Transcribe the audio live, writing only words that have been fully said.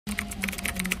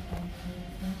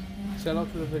Settle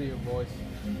to the video, boys.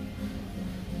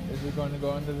 Is it going to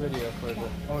go in the video further?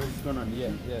 Oh, it's going on.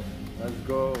 Yes, yes. Let's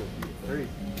go. 3.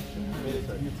 Made it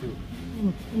to YouTube.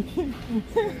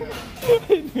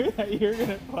 I knew that you were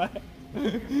gonna play.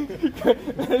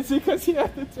 It's because he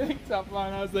had the tank top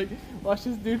on. I was like, watch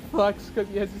this dude flex because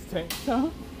he has his tank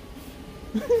top.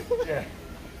 Yeah.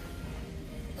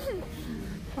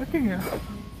 Fucking hell.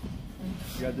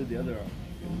 You gotta do the other arm.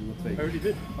 I already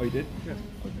did. Oh, you did? Yeah.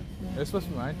 Okay. It was supposed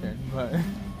to be my turn, but.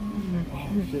 Oh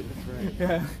shit, that's right.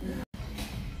 Yeah.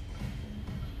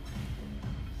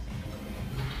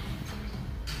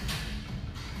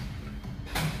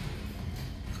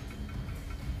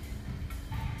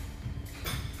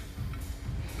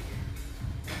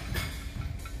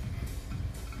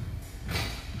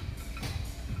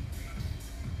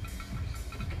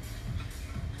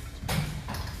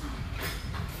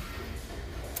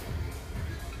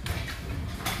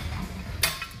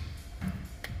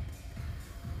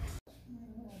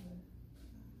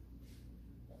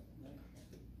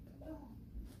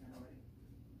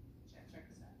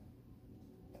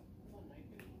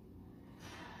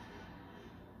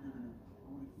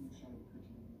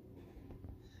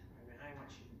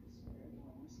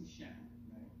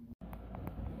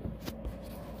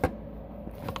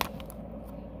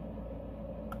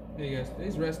 Hey guys,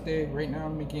 today's rest day. Right now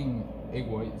I'm making egg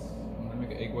whites. I'm gonna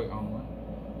make an egg white omelet.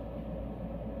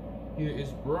 Here is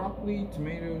broccoli,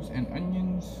 tomatoes, and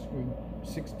onions with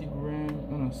 6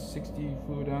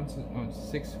 fluid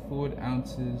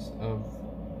ounces of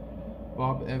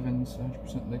Bob Evans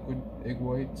 100% liquid egg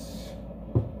whites.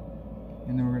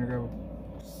 And then we're gonna grab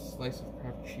a slice of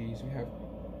craft cheese. We have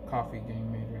coffee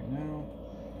getting made right now.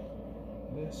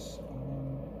 This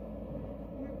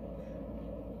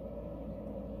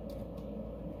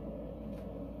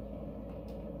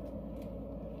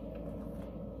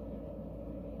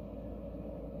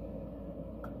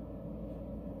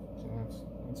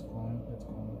that's going.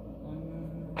 And then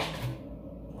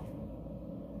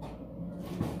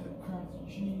where is the craft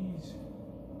cheese?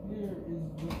 Here is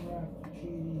the craft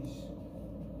cheese.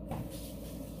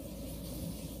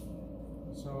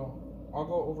 So I'll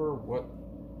go over what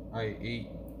I ate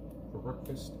for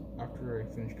breakfast after I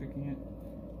finish cooking it,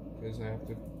 because I have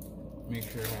to make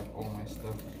sure I have all my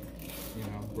stuff, you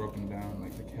know, broken down,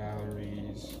 like the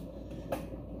calories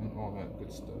and all that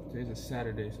good stuff. Today's a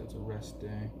Saturday, so it's a rest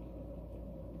day.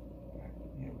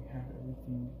 Yeah, we have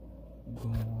everything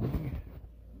gone.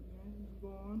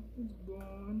 It's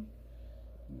gone.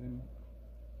 And then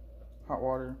hot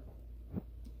water.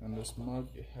 And this mug,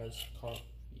 it has coffee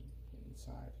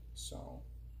inside. So,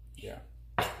 yeah.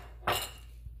 Catch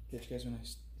you guys when I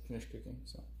finish cooking.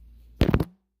 So.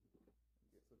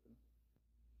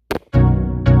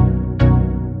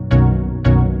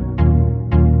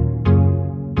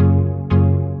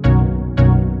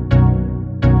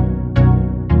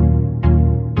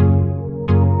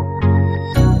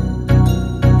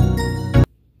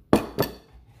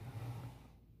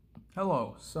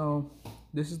 Hello, so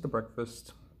this is the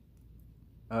breakfast.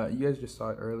 You guys just saw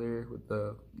it earlier with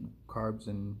the carbs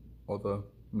and all the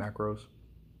macros.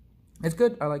 It's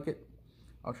good, I like it.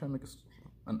 I was trying to make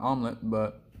an omelet,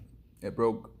 but it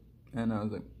broke, and I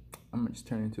was like, I'm gonna just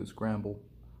turn it into a scramble.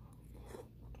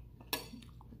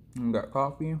 And we got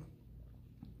coffee.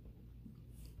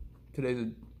 Today's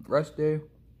a rest day.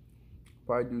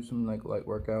 Probably do some like light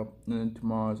workout, and then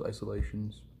tomorrow's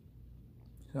isolations.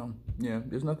 So, yeah,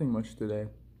 there's nothing much today.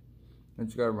 I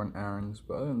just gotta run errands,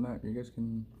 but other than that, you guys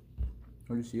can,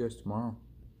 I'll just see you guys tomorrow.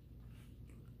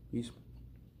 Peace.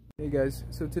 Hey guys,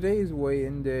 so today is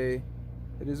weigh-in day.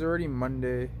 It is already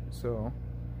Monday, so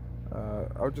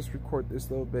I'll just record this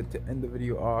little bit to end the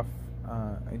video off.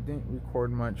 I didn't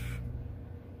record much.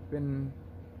 Been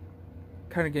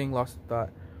kind of getting lost in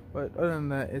thought, but other than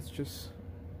that, it's just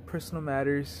personal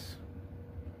matters,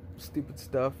 stupid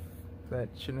stuff that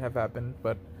shouldn't have happened.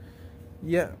 But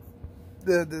yeah,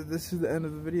 this is the end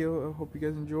of the video. I hope you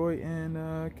guys enjoy, and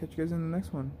catch you guys in the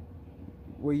next one.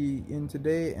 Weigh in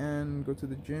today and go to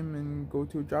the gym and go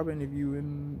to a job interview,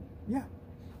 and yeah,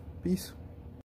 peace.